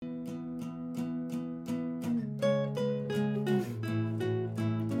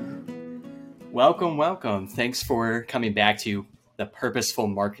Welcome, welcome. Thanks for coming back to the Purposeful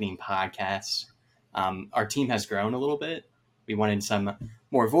Marketing podcast. Our team has grown a little bit. We wanted some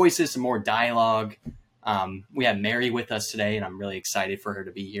more voices, some more dialogue. We have Mary with us today, and I'm really excited for her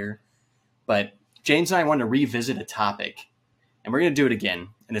to be here. But James and I wanted to revisit a topic, and we're going to do it again,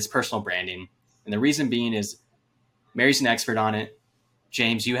 and it's personal branding. And the reason being is Mary's an expert on it.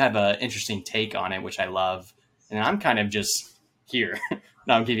 James, you have an interesting take on it, which I love. And I'm kind of just here. And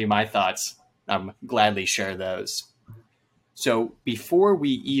I'll give you my thoughts. I'll gladly share those. So before we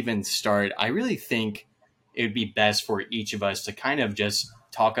even start, I really think it would be best for each of us to kind of just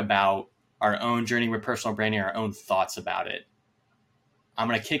talk about our own journey with personal branding, our own thoughts about it. I'm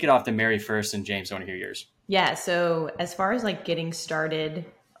going to kick it off to Mary first, and James, I want to hear yours. Yeah. So as far as like getting started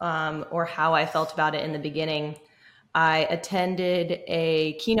or how I felt about it in the beginning, I attended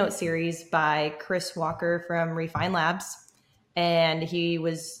a keynote series by Chris Walker from Refine Labs, and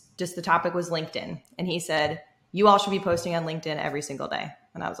the topic was LinkedIn. And he said, you all should be posting on LinkedIn every single day.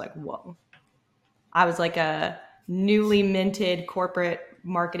 And I was like, whoa. I was like a newly minted corporate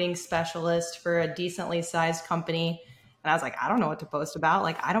marketing specialist for a decently sized company. And I was like, I don't know what to post about.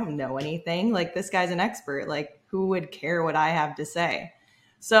 Like, I don't know anything. Like, this guy's an expert. Like, who would care what I have to say?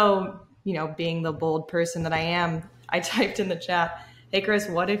 So, being the bold person that I am, I typed in the chat, hey, Chris,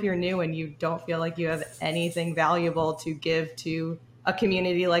 what if you're new and you don't feel like you have anything valuable to give to a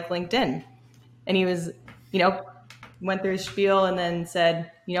community like LinkedIn? And he was, went through his spiel and then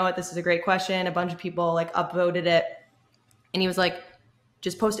said, you know what, this is a great question. A bunch of people like upvoted it. And he was like,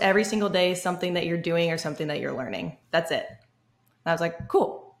 just post every single day something that you're doing or something that you're learning. That's it. And I was like,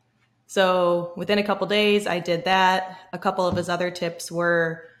 cool. So within a couple days, I did that. A couple of his other tips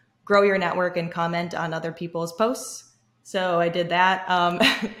were grow your network and comment on other people's posts. So I did that.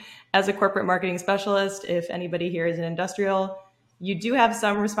 As a corporate marketing specialist, if anybody here is an industrial, you do have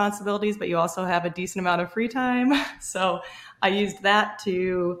some responsibilities, but you also have a decent amount of free time. So I used that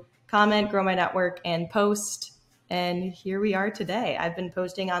to comment, grow my network, and post. And here we are today. I've been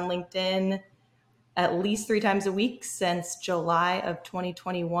posting on LinkedIn at least 3 times a week since July of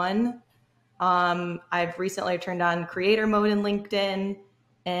 2021. I've recently turned on creator mode in LinkedIn,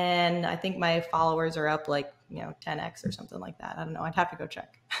 and I think my followers are up like, 10x or something like that. I don't know. I'd have to go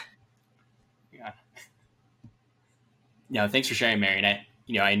check. Yeah. Thanks for sharing, Mary.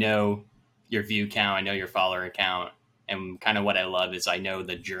 And I know your view count, I know your follower count, and kind of what I love is I know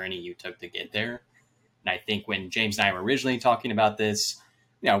the journey you took to get there. And I think when James and I were originally talking about this,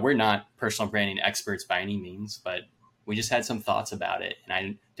 we're not personal branding experts by any means, but we just had some thoughts about it. And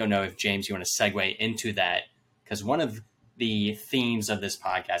I don't know if, James, you want to segue into that, because one of the themes of this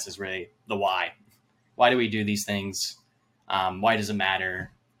podcast is really the why. Why do we do these things? Why does it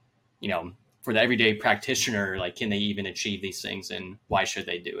matter? For the everyday practitioner, like, can they even achieve these things, and why should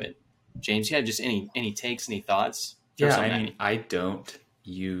they do it? James, you have just any takes, any thoughts? Yeah, I don't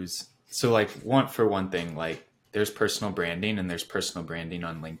use... So like one thing, like there's personal branding and there's personal branding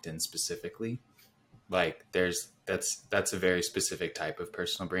on LinkedIn specifically. Like that's a very specific type of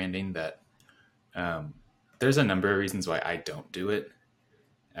personal branding that there's a number of reasons why I don't do it.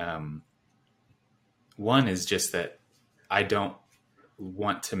 One is just that I don't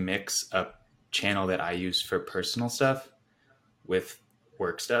want to mix a channel that I use for personal stuff with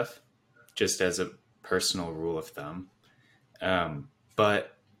work stuff, just as a personal rule of thumb.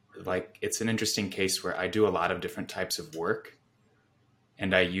 But like, it's an interesting case where I do a lot of different types of work,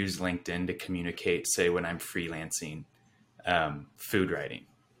 and I use LinkedIn to communicate, say, when I'm freelancing, food writing.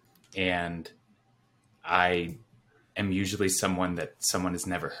 And I am usually someone that someone has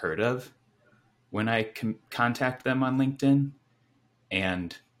never heard of when I contact them on LinkedIn.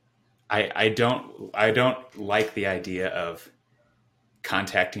 And I don't like the idea of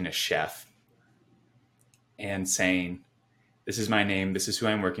contacting a chef and saying, this is my name, this is who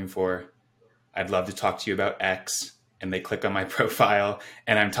I'm working for, I'd love to talk to you about X, and they click on my profile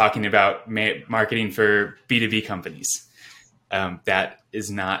and I'm talking about marketing for B2B companies. That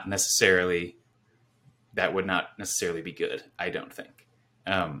would not necessarily be good, I don't think.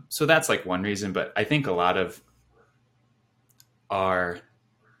 So that's like one reason, but I think a lot of our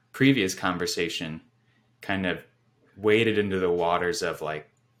previous conversation kind of waded into the waters of like,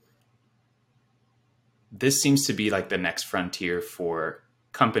 this seems to be like the next frontier for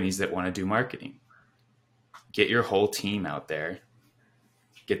companies that want to do marketing. Get your whole team out there,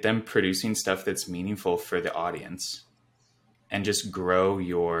 get them producing stuff that's meaningful for the audience, and just grow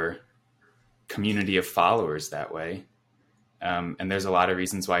your community of followers that way. And there's a lot of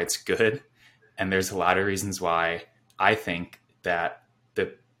reasons why it's good. And there's a lot of reasons why I think that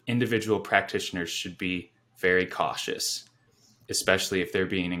the individual practitioners should be very cautious, especially if they're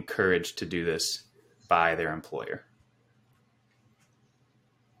being encouraged to do this by their employer.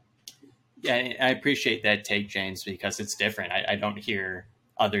 Yeah, I appreciate that take, James, because it's different. I don't hear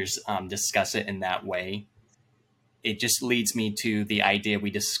others discuss it in that way. It just leads me to the idea we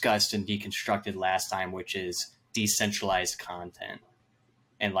discussed and deconstructed last time, which is decentralized content.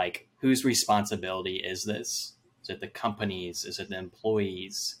 And like, whose responsibility is this? Is it the companies? Is it the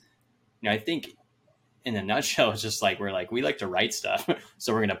employees? I think in a nutshell, it's just like, we like to write stuff,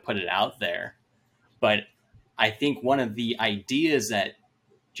 so we're going to put it out there. But I think one of the ideas that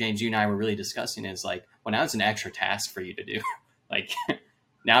James, you and I were really discussing is like, well, now it's an extra task for you to do. Like,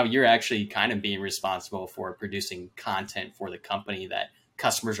 now you're actually kind of being responsible for producing content for the company that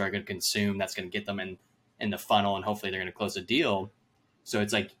customers are going to consume. That's going to get them in the funnel, and hopefully they're going to close a deal. So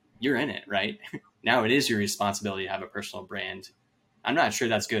it's like, you're in it, right? Now it is your responsibility to have a personal brand. I'm not sure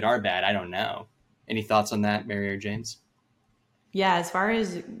that's good or bad. I don't know. Any thoughts on that, Mary or James? Yeah, as far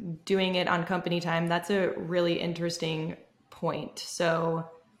as doing it on company time, that's a really interesting point. So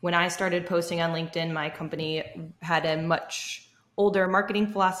when I started posting on LinkedIn, my company had a much older marketing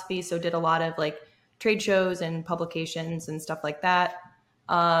philosophy, so did a lot of like trade shows and publications and stuff like that.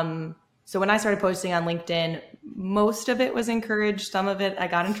 So when I started posting on LinkedIn, most of it was encouraged. Some of it I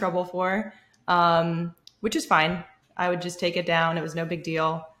got in trouble for, which is fine. I would just take it down. It was no big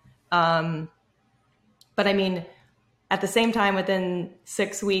deal. But I mean, at the same time, within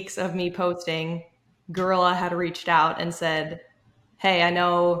 6 weeks of me posting, Gorilla had reached out and said, hey, I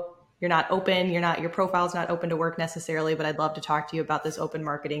know you're not open. Your profile's not open to work necessarily, but I'd love to talk to you about this open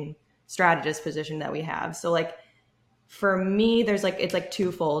marketing strategist position that we have. So like, for me, it's like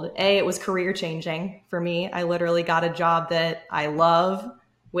twofold. It was career changing for me. I literally got a job that I love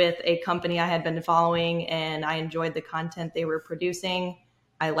with a company I had been following, and I enjoyed the content they were producing.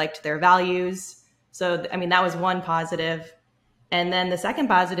 I liked their values. So, I mean, that was one positive. And then the second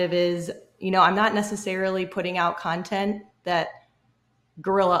positive is, I'm not necessarily putting out content that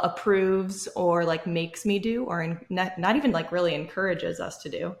Gorilla approves or like makes me do, or not even like really encourages us to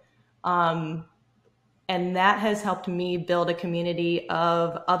do. And that has helped me build a community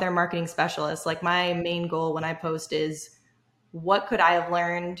of other marketing specialists. Like, my main goal when I post is, what could I have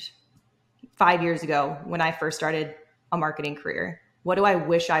learned 5 years ago when I first started a marketing career? What do I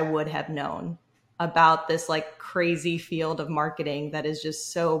wish I would have known about this like crazy field of marketing that is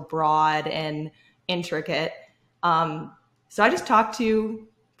just so broad and intricate? So I just talked to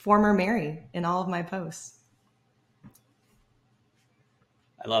former Mary in all of my posts.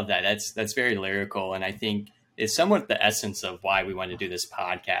 I love that. That's very lyrical. And I think it's somewhat the essence of why we want to do this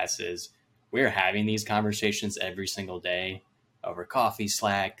podcast is we're having these conversations every single day over coffee,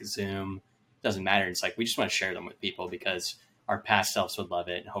 Slack, Zoom. Doesn't matter. It's like, we just want to share them with people because our past selves would love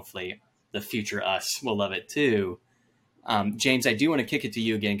it. And hopefully the future us will love it too. James, I do want to kick it to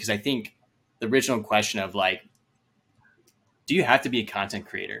you again, because I think the original question of like, do you have to be a content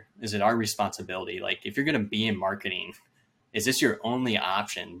creator? Is it our responsibility? Like, if you're going to be in marketing, is this your only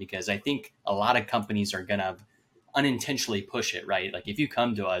option? Because I think a lot of companies are going to unintentionally push it, right? Like, if you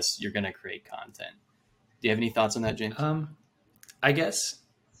come to us, you're going to create content. Do you have any thoughts on that, James? I guess,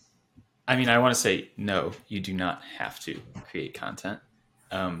 I want to say, no, you do not have to create content.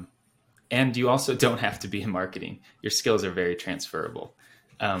 And you also don't have to be in marketing. Your skills are very transferable.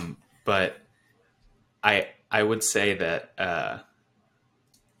 But I would say that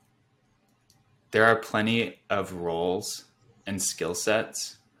there are plenty of roles and skill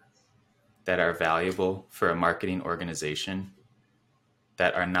sets that are valuable for a marketing organization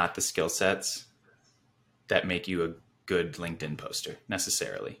that are not the skill sets that make you a good LinkedIn poster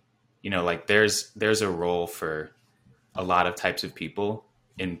necessarily. Like there's a role for a lot of types of people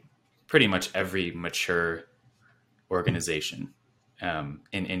in pretty much every mature organization in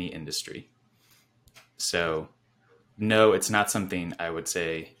any industry. So no, it's not something I would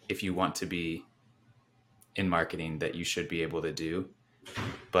say, if you want to be in marketing, that you should be able to do.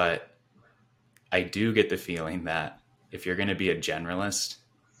 But I do get the feeling that if you're going to be a generalist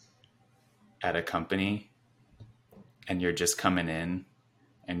at a company and you're just coming in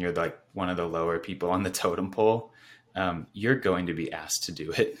and you're like one of the lower people on the totem pole, you're going to be asked to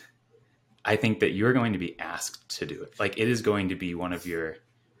do it. I think that you're going to be asked to do it. Like, it is going to be one of your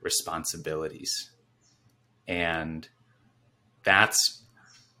responsibilities. And that's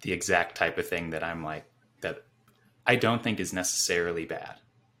the exact type of thing that I'm like, that I don't think is necessarily bad.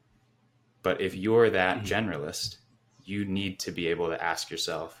 But if you're that generalist, you need to be able to ask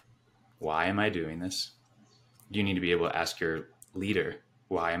yourself, why am I doing this? You need to be able to ask your leader,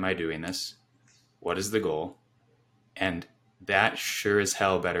 why am I doing this? What is the goal? And that sure as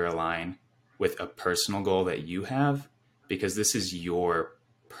hell better align with a personal goal that you have, because this is your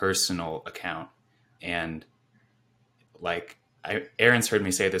personal account. And like Aaron's heard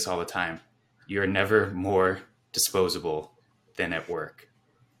me say this all the time. You're never more disposable than at work.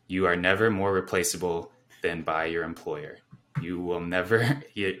 You are never more replaceable than by your employer. You will never,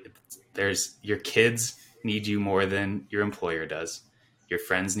 your kids need you more than your employer does. Your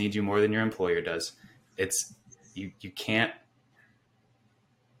friends need you more than your employer does. You can't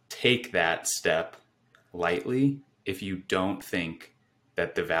take that step lightly if you don't think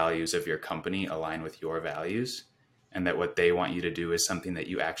that the values of your company align with your values and that what they want you to do is something that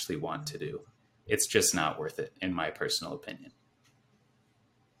you actually want to do. It's just not worth it, in my personal opinion.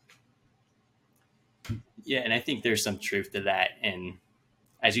 Yeah, and I think there's some truth to that. And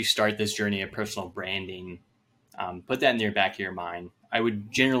as you start this journey of personal branding, put that in the back of your mind. I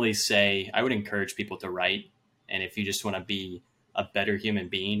would generally say, I would encourage people to write. And if you just want to be a better human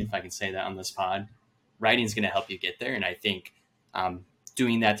being, if I can say that on this pod, writing is going to help you get there. And I think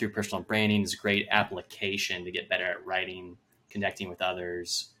doing that through personal branding is a great application to get better at writing, connecting with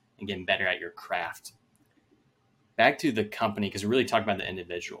others, and getting better at your craft. Back to the company, because we're really talking about the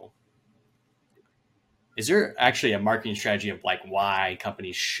individual. Is there actually a marketing strategy of like why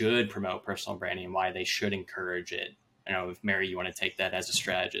companies should promote personal branding and why they should encourage it? I don't know if Mary, you want to take that as a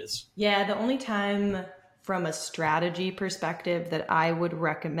strategist. Yeah, the only time from a strategy perspective that I would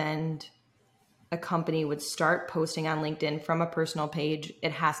recommend a company would start posting on LinkedIn from a personal page,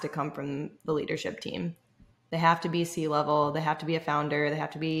 it has to come from the leadership team. They have to be C-level. They have to be a founder. They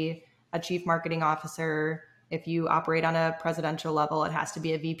have to be a chief marketing officer. If you operate on a presidential level, it has to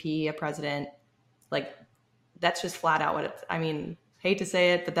be a VP, a president. Like, that's just flat out what it's, I mean, hate to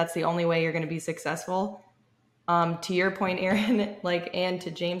say it, but that's the only way you're going to be successful. To your point, Aaron, like, and to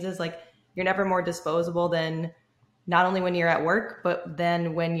James's, like, you're never more disposable than not only when you're at work, but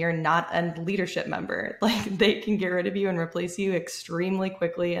then when you're not a leadership member. Like, they can get rid of you and replace you extremely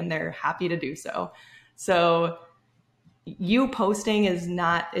quickly, and they're happy to do so. So you posting it's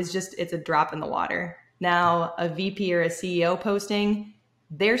a drop in the water. Now, a VP or a CEO posting,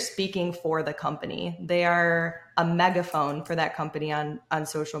 they're speaking for the company. They are a megaphone for that company on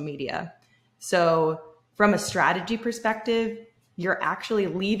social media. So from a strategy perspective, you're actually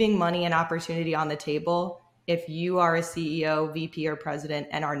leaving money and opportunity on the table if you are a CEO, VP, or president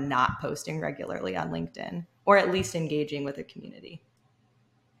and are not posting regularly on LinkedIn, or at least engaging with a community.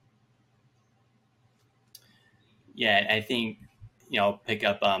 Yeah, I think, pick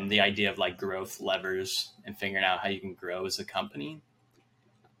up the idea of like growth levers and figuring out how you can grow as a company.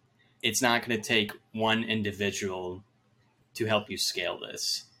 It's not going to take one individual to help you scale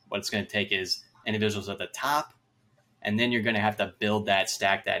this. What it's going to take is individuals at the top, and then you're going to have to build that,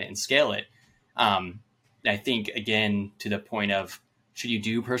 stack that, and scale it. I think, again, to the point of, should you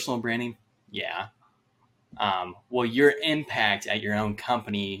do personal branding? Yeah. Will your impact at your own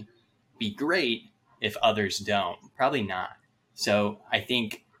company be great if others don't? Probably not. So I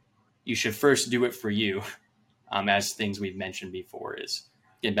think you should first do it for you, as things we've mentioned before is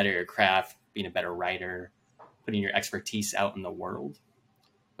getting better at your craft, being a better writer, putting your expertise out in the world.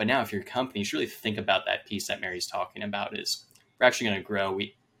 But now if your company, you should really think about that piece that Mary's talking about is we're actually going to grow.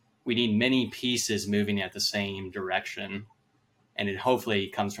 We need many pieces moving at the same direction. And it hopefully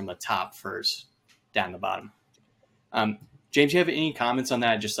comes from the top first, down the bottom. James, you have any comments on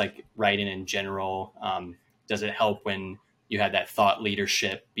that? Just like writing in general, does it help when you have that thought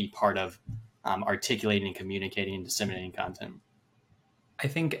leadership be part of articulating, communicating, and disseminating content? I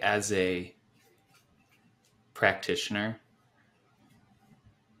think as a practitioner,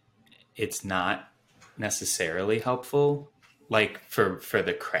 it's not necessarily helpful. Like for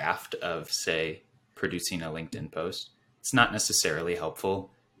the craft of, say, producing a LinkedIn post, it's not necessarily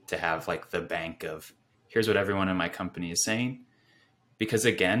helpful to have like the bank of, here's what everyone in my company is saying. Because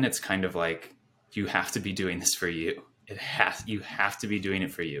again, it's kind of like, you have to be doing this for you. You have to be doing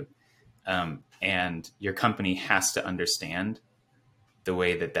it for you. And your company has to understand the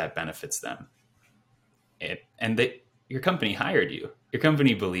way that benefits them. Your company hired you. Your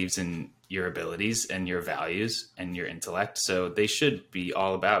company believes in your abilities and your values and your intellect. So they should be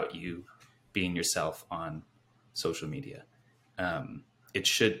all about you being yourself on social media.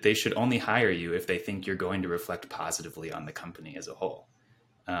 They should only hire you if they think you're going to reflect positively on the company as a whole.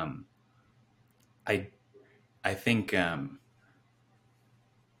 I think,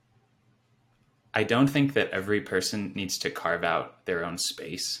 I don't think that every person needs to carve out their own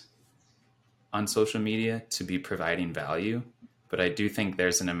space on social media to be providing value. But I do think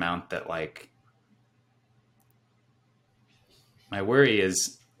there's an amount that, like, my worry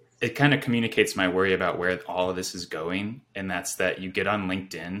is, it kind of communicates my worry about where all of this is going. And that's that you get on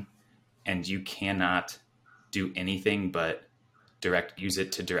LinkedIn and you cannot do anything but use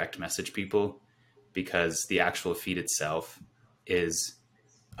it to direct message people, because the actual feed itself is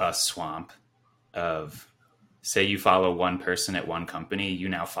a swamp of, say you follow one person at one company, you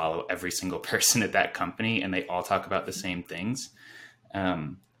now follow every single person at that company, and they all talk about the same things.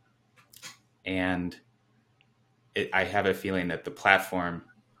 And I have a feeling that the platform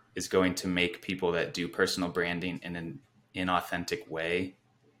is going to make people that do personal branding in an inauthentic way,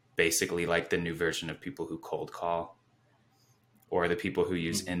 basically like the new version of people who cold call, or the people who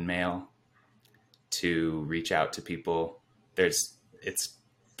use InMail to reach out to people. It's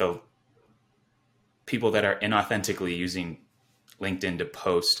the people that are inauthentically using LinkedIn to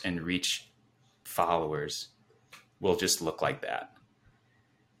post and reach followers will just look like that.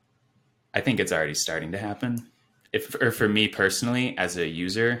 I think it's already starting to happen. For me personally, as a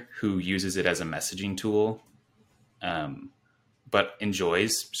user who uses it as a messaging tool, but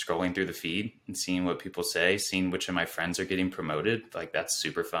enjoys scrolling through the feed and seeing what people say, seeing which of my friends are getting promoted, like that's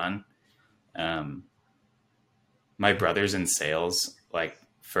super fun. My brother's in sales, like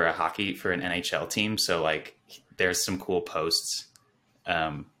for an NHL team. So like there's some cool posts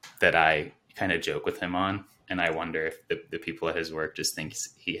that I kind of joke with him on. And I wonder if the people at his work just think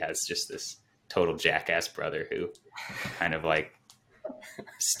he has just this total jackass brother who kind of like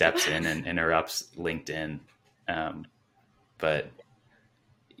steps in and interrupts LinkedIn. But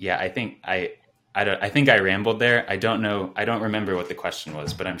yeah, I think I think I rambled there. I don't know. I don't remember what the question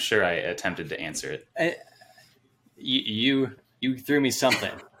was, but I'm sure I attempted to answer it. You threw me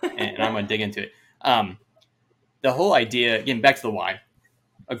something, and I'm going to dig into it. The whole idea, again, back to the why.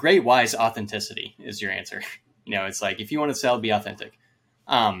 A great why is authenticity is your answer. It's like, if you want to sell, be authentic.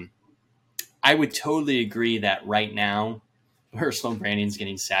 I would totally agree that right now, personal branding is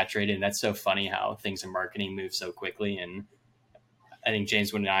getting saturated. And that's so funny how things in marketing move so quickly. And I think,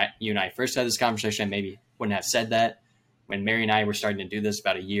 James, when you and I first had this conversation, I maybe wouldn't have said that. When Mary and I were starting to do this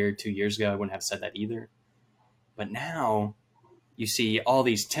about 2 years ago, I wouldn't have said that either. But now you see all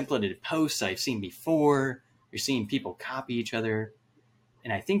these templated posts that I've seen before. You're seeing people copy each other.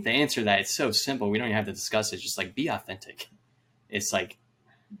 And I think the answer to that is so simple. We don't even have to discuss it. It's just like, be authentic. It's like,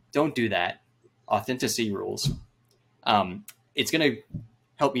 don't do that. Authenticity rules. It's going to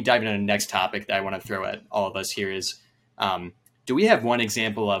help me dive into the next topic that I want to throw at all of us here is, do we have one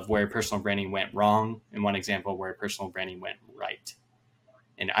example of where personal branding went wrong and one example where personal branding went right?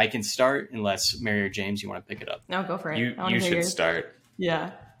 And I can start unless Mary or James, you want to pick it up. No, go for it. You should start.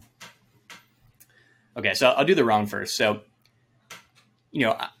 Yeah. Okay, so I'll do the wrong first. So,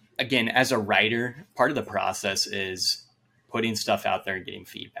 again, as a writer, part of the process is putting stuff out there and getting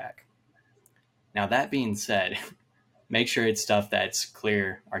feedback. Now, that being said, make sure it's stuff that's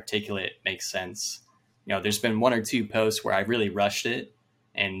clear, articulate, makes sense. There's been 1 or 2 posts where I really rushed it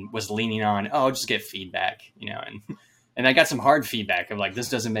and was leaning on, I'll just get feedback, and I got some hard feedback of like, this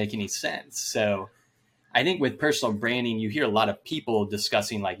doesn't make any sense. So I think with personal branding, you hear a lot of people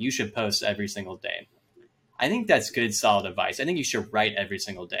discussing like, you should post every single day. I think that's good, solid advice. I think you should write every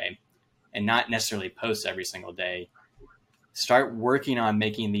single day and not necessarily post every single day. Start working on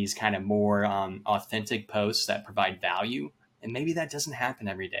making these kind of more authentic posts that provide value. And maybe that doesn't happen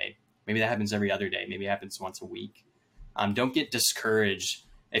every day. Maybe that happens every other day. Maybe it happens once a week. Don't get discouraged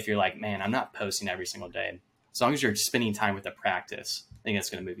if you're like, man, I'm not posting every single day. As long as you're spending time with the practice, I think that's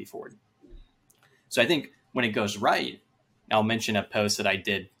going to move you forward. So I think when it goes right, I'll mention a post that I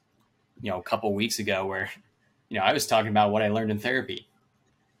did, a couple weeks ago where, I was talking about what I learned in therapy.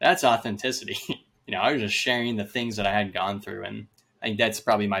 That's authenticity. I was just sharing the things that I had gone through. And I think that's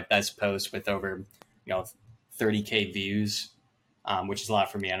probably my best post with over, 30K views, which is a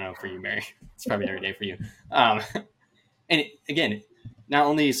lot for me. I don't know for you, Mary. It's probably every day for you. And again, not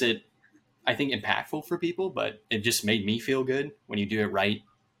only is it, I think, impactful for people, but it just made me feel good when you do it right,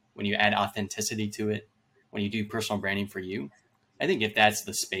 when you add authenticity to it, when you do personal branding for you. I think if that's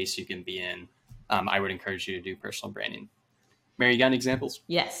the space you can be in, I would encourage you to do personal branding. Mary, you got any examples?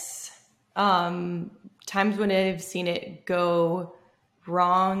 Yes. Times when I've seen it go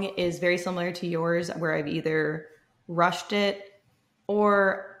wrong is very similar to yours, where I've either rushed it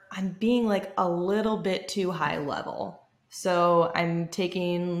or I'm being like a little bit too high level. So I'm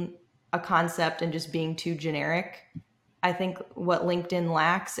taking a concept and just being too generic. I think what LinkedIn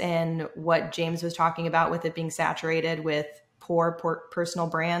lacks and what James was talking about with it being saturated with poor personal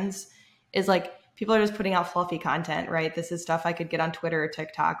brands is like, people are just putting out fluffy content, right? This is stuff I could get on Twitter or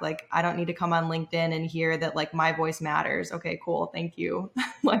TikTok. Like, I don't need to come on LinkedIn and hear that like my voice matters. Okay, cool. Thank you.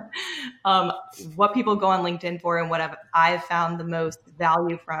 Like, what people go on LinkedIn for and what I've found the most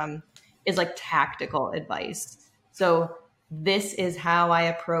value from is like tactical advice. So this is how I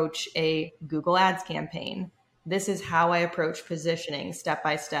approach a Google Ads campaign. this is how I approach positioning step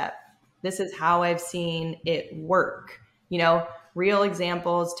by step. This is how I've seen it work. Real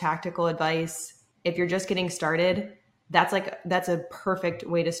examples, tactical advice. If you're just getting started, that's a perfect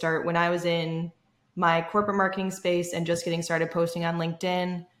way to start. When I was in my corporate marketing space and just getting started posting on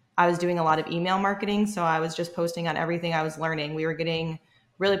LinkedIn, I was doing a lot of email marketing. So I was just posting on everything I was learning. We were getting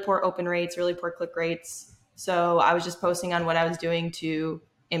really poor open rates, really poor click rates. So I was just posting on what I was doing to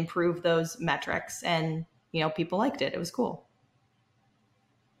improve those metrics. And, people liked it. It was cool.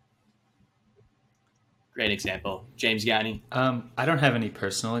 Great example. James, got any? I don't have any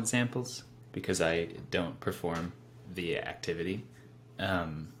personal examples because I don't perform the activity. I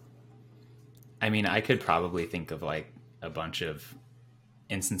could probably think of like a bunch of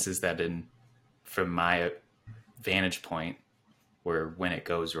instances that from my vantage point, where when it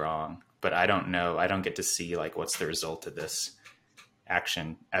goes wrong, but I don't know. I don't get to see like what's the result of this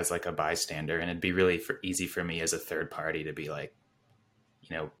action as like a bystander. And it'd be really easy for me as a third party to be like,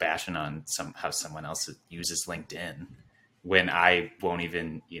 bashing on how someone else uses LinkedIn when I won't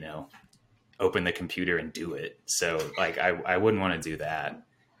even, open the computer and do it. So like, I wouldn't want to do that.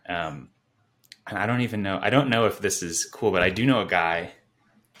 And I don't know if this is cool, but I do know a guy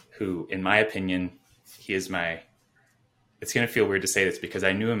who, in my opinion, it's going to feel weird to say this because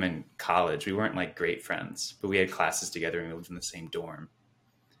I knew him in college. We weren't like great friends, but we had classes together and we lived in the same dorm.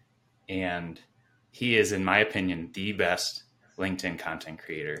 And he is, in my opinion, the best LinkedIn content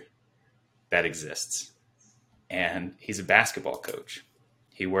creator that exists. And he's a basketball coach.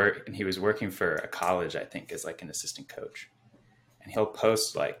 He was working for a college, I think, as like an assistant coach. And he'll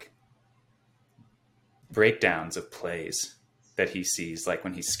post like breakdowns of plays that he sees, like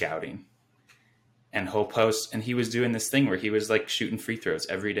when he's scouting. And he'll post, and he was doing this thing where he was like shooting free throws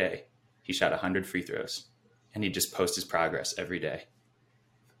every day. He shot 100 free throws and he'd just post his progress every day.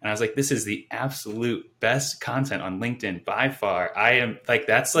 And I was like, this is the absolute best content on LinkedIn by far. I am like,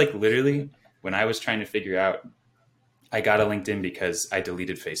 that's like literally when I was trying to figure out, I got a LinkedIn because I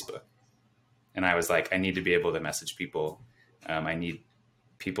deleted Facebook. And I was like, I need to be able to message people. I need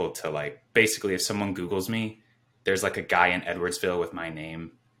people to like, basically if someone Googles me, there's like a guy in Edwardsville with my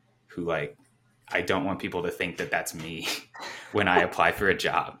name who like, I don't want people to think that that's me when I apply for a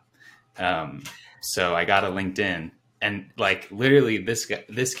job. So I got a LinkedIn. And like literally this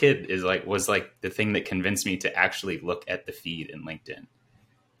kid was like the thing that convinced me to actually look at the feed in LinkedIn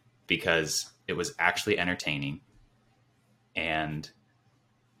because it was actually entertaining and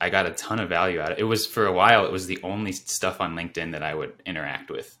I got a ton of value out of it. It was, for a while, it was the only stuff on LinkedIn that I would interact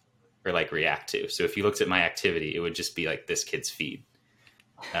with or like react to. So if you looked at my activity, it would just be like this kid's feed.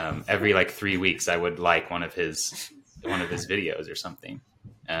 Every like 3 weeks I would like one of his videos or something.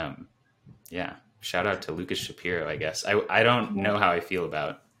 Yeah. Shout out to Lucas Shapiro, I guess. I don't know how I feel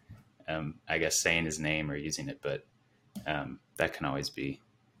about, I guess, saying his name or using it, but that can always be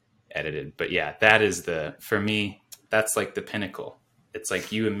edited. But yeah, that is for me, that's like the pinnacle. It's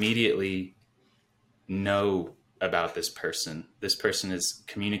like you immediately know about this person. This person is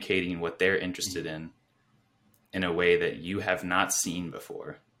communicating what they're interested in a way that you have not seen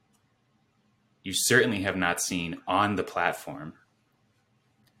before. You certainly have not seen on the platform.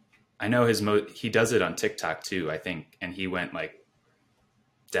 I know he does it on TikTok too, I think. And he went like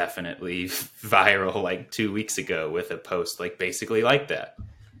definitely viral like 2 weeks ago with a post like basically like that.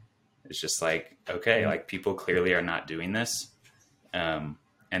 It's just like, okay, like people clearly are not doing this. And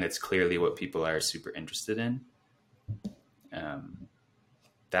it's clearly what people are super interested in.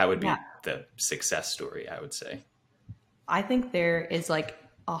 That would be the success story, I would say. I think there is like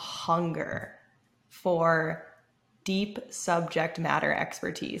a hunger for deep subject matter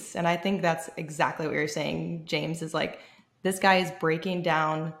expertise. And I think that's exactly what you're saying, James, is like, this guy is breaking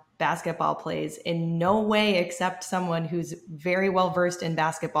down basketball plays in no way except someone who's very well versed in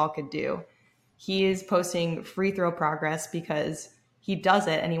basketball could do. He is posting free throw progress because he does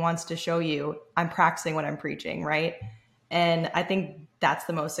it and he wants to show you, I'm practicing what I'm preaching, right? And I think that's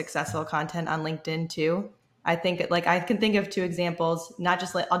the most successful content on LinkedIn too. I think like I can think of 2 examples, not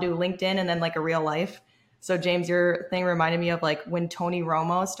just like I'll do LinkedIn and then like a real life. So James, your thing reminded me of like when Tony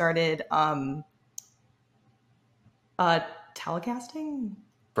Romo started telecasting.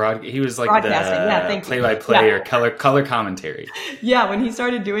 He was like the play-by-play or color commentary. Yeah, when he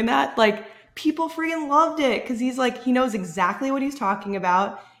started doing that, like people freaking loved it because he's like, he knows exactly what he's talking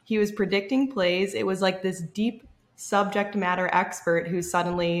about. He was predicting plays. It was like this deep subject matter expert who's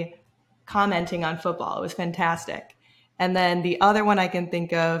suddenly commenting on football. It was fantastic. And then the other one I can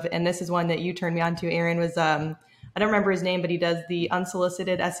think of, and this is one that you turned me on to, Aaron, was I don't remember his name, but he does the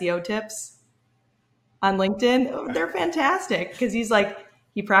unsolicited SEO tips on LinkedIn. They're fantastic because he's like,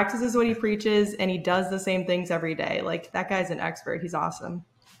 He practices what he preaches, and he does the same things every day. Like, that guy's an expert. He's awesome.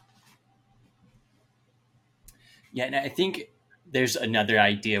 Yeah, and I think there's another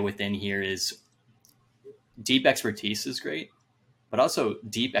idea within here is deep expertise is great, but also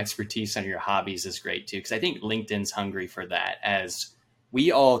deep expertise on your hobbies is great too. Because I think LinkedIn's hungry for that as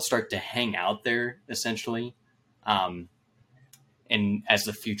we all start to hang out there essentially. And as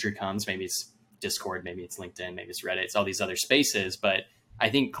the future comes, maybe it's Discord, maybe it's LinkedIn, maybe it's Reddit, it's all these other spaces. But I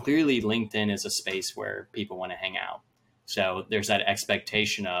think clearly LinkedIn is a space where people want to hang out. So there's that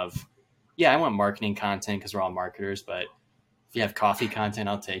expectation of, yeah, I want marketing content because we're all marketers, but if you have coffee content,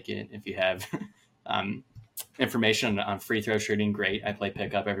 I'll take it. If you have information on free throw shooting, great. I play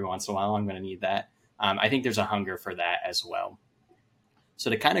pickup every once in a while. I'm going to need that. I think there's a hunger for that as well. So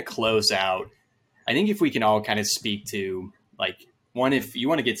to kind of close out, I think if we can all kind of speak to, like, one, if you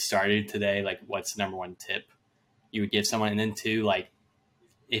want to get started today, like, what's the number one tip you would give someone? And then two, like,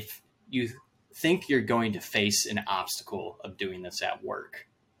 if you think you're going to face an obstacle of doing this at work,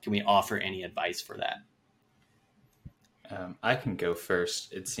 can we offer any advice for that? I can go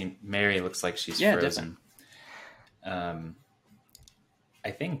first. It seems Mary looks like she's frozen. I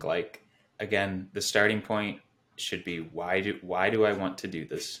think, like, again, the starting point should be why do I want to do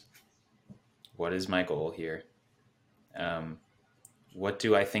this? What is my goal here? What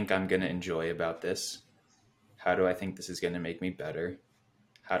do I think I'm going to enjoy about this? How do I think this is going to make me better?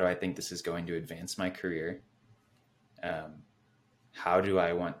 How do I think this is going to advance my career? How do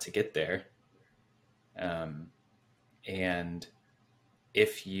I want to get there? And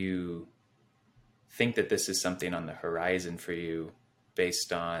if you think that this is something on the horizon for you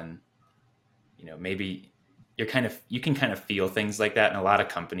based on, maybe you can kind of feel things like that. In a lot of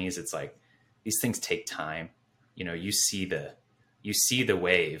companies, it's like, these things take time. You see the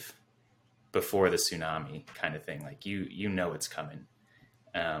wave before the tsunami kind of thing. Like, you know, it's coming.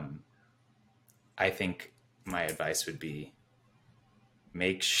 I think my advice would be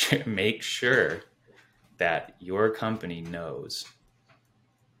make sure that your company knows.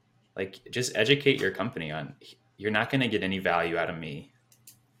 Like, just educate your company on, you're not going to get any value out of me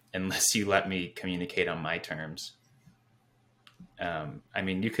unless you let me communicate on my terms. I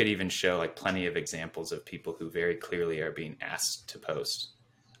mean, you could even show, like, plenty of examples of people who very clearly are being asked to post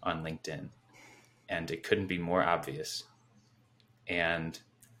on LinkedIn, and it couldn't be more obvious. And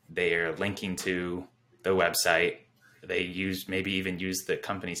they are linking to the website. They maybe even use the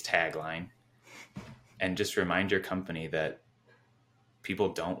company's tagline, and just remind your company that people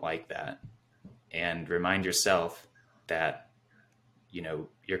don't like that. And remind yourself that,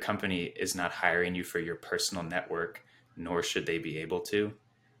 your company is not hiring you for your personal network, nor should they be able to.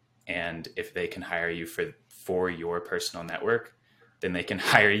 And if they can hire you for your personal network, then they can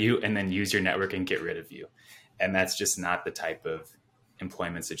hire you and then use your network and get rid of you. And that's just not the type of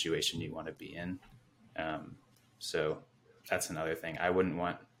employment situation you want to be in. So that's another thing. I wouldn't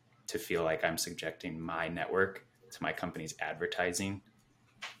want to feel like I'm subjecting my network to my company's advertising,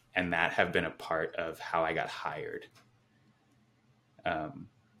 and that have been a part of how I got hired.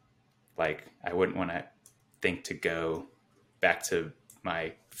 Like, I wouldn't want to think to go back to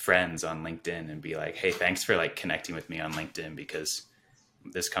my friends on LinkedIn and be like, hey, thanks for, like, connecting with me on LinkedIn, because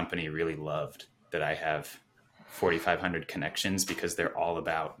this company really loved that I have 4,500 connections, because they're all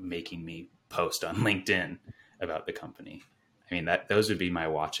about making me post on LinkedIn about the company. I mean, those would be my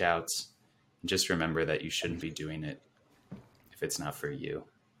watch outs. Just remember that you shouldn't be doing it if it's not for you.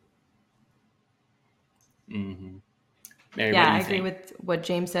 Mm-hmm. Mary, yeah, I agree with what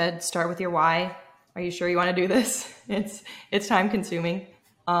James said. Start with your why. Are you sure you want to do this? It's time consuming.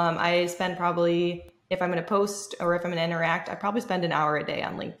 I spend probably, if I'm going to post or if I'm going to interact, I probably spend an hour a day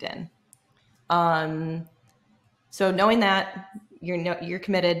on LinkedIn. So knowing that you're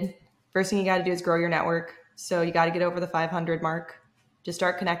committed, first thing you got to do is grow your network. So you got to get over the 500 mark. Just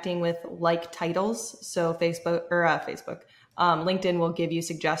start connecting with like titles. So LinkedIn will give you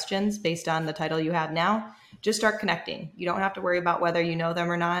suggestions based on the title you have now. Just start connecting. You don't have to worry about whether you know them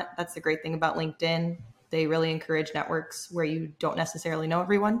or not. That's the great thing about LinkedIn. They really encourage networks where you don't necessarily know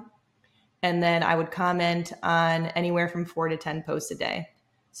everyone. And then I would comment on anywhere from 4 to 10 posts a day.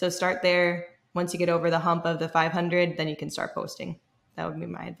 So start there. Once you get over the hump of the 500, then you can start posting. That would be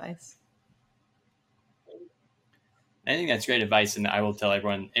my advice. I think that's great advice, and I will tell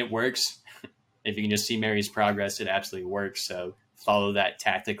everyone it works. If you can just see Mary's progress, it absolutely works. So follow that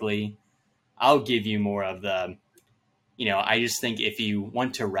tactically. I'll give you more of the, I just think if you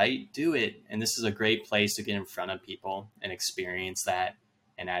want to write, do it. And this is a great place to get in front of people and experience that.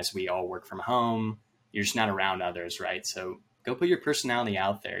 And as we all work from home, you're just not around others, right? So go put your personality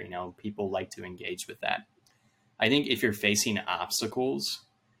out there. People like to engage with that. I think if you're facing obstacles,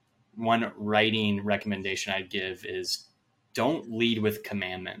 one writing recommendation I'd give is don't lead with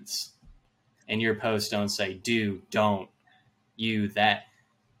commandments. In your post, don't say do, don't, you, that.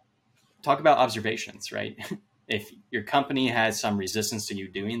 Talk about observations, right? If your company has some resistance to you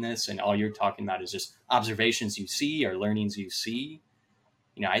doing this and all you're talking about is just observations you see or learnings you see,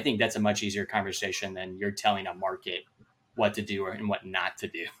 I think that's a much easier conversation than you're telling a market what to do and what not to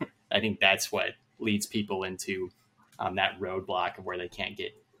do. I think that's what leads people into that roadblock of where they can't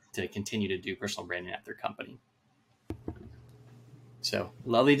get to continue to do personal branding at their company. So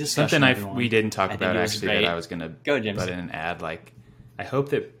lovely discussion. Something we didn't talk about actually that I was going to put in an ad. Like, I hope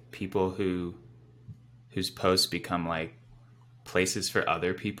that people whose posts become like places for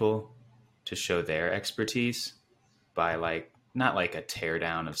other people to show their expertise by like, not like a tear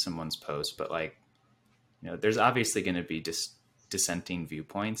down of someone's post, but like, there's obviously going to be dissenting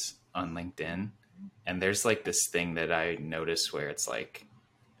viewpoints on LinkedIn. And there's like this thing that I notice where it's like,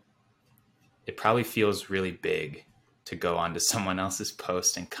 it probably feels really big to go onto someone else's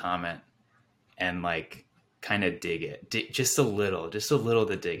post and comment and like kind of dig it, just a little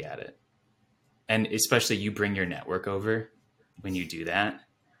to dig at it. And especially you bring your network over when you do that.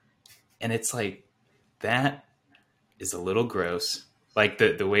 And it's like, that is a little gross. Like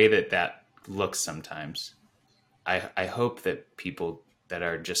the way that looks sometimes. I hope that people that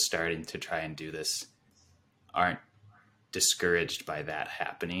are just starting to try and do this aren't discouraged by that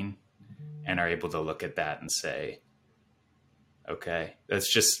happening and are able to look at that and say, okay,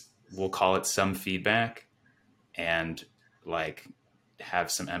 we'll call it some feedback and like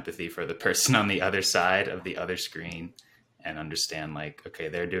have some empathy for the person on the other side of the other screen and understand like, okay,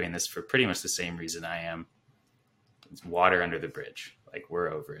 they're doing this for pretty much the same reason I am. It's water under the bridge. Like,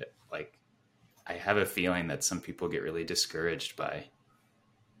 we're over it. Like, I have a feeling that some people get really discouraged by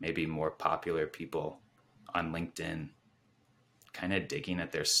maybe more popular people on LinkedIn kind of digging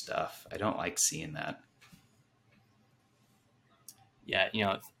at their stuff. I don't like seeing that. Yeah,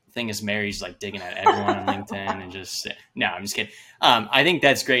 the thing is, Mary's like digging at everyone on LinkedIn and just no, I'm just kidding. I think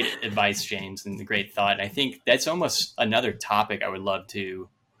that's great advice, James, and a great thought. I think that's almost another topic I would love to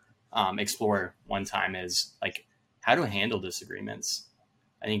explore one time is like how to handle disagreements.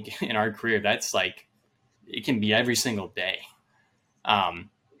 I think in our career, that's like, it can be every single day.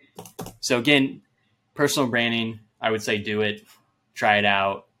 So again, personal branding, I would say do it, try it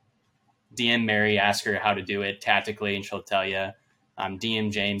out. DM Mary, ask her how to do it tactically, and she'll tell you.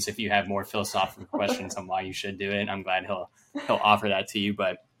 DM James if you have more philosophical questions on why you should do it. I'm glad he'll offer that to you.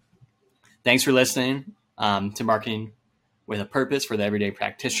 But thanks for listening to Marketing with a Purpose for the Everyday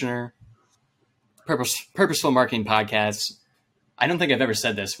Practitioner. Purposeful Marketing Podcast. I don't think I've ever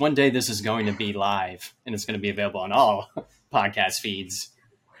said this. One day this is going to be live and it's going to be available on all podcast feeds.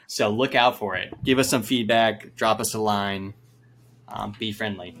 So look out for it. Give us some feedback. Drop us a line. Be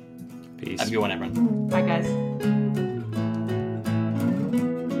friendly. Peace. Have a good one, everyone. Bye, guys.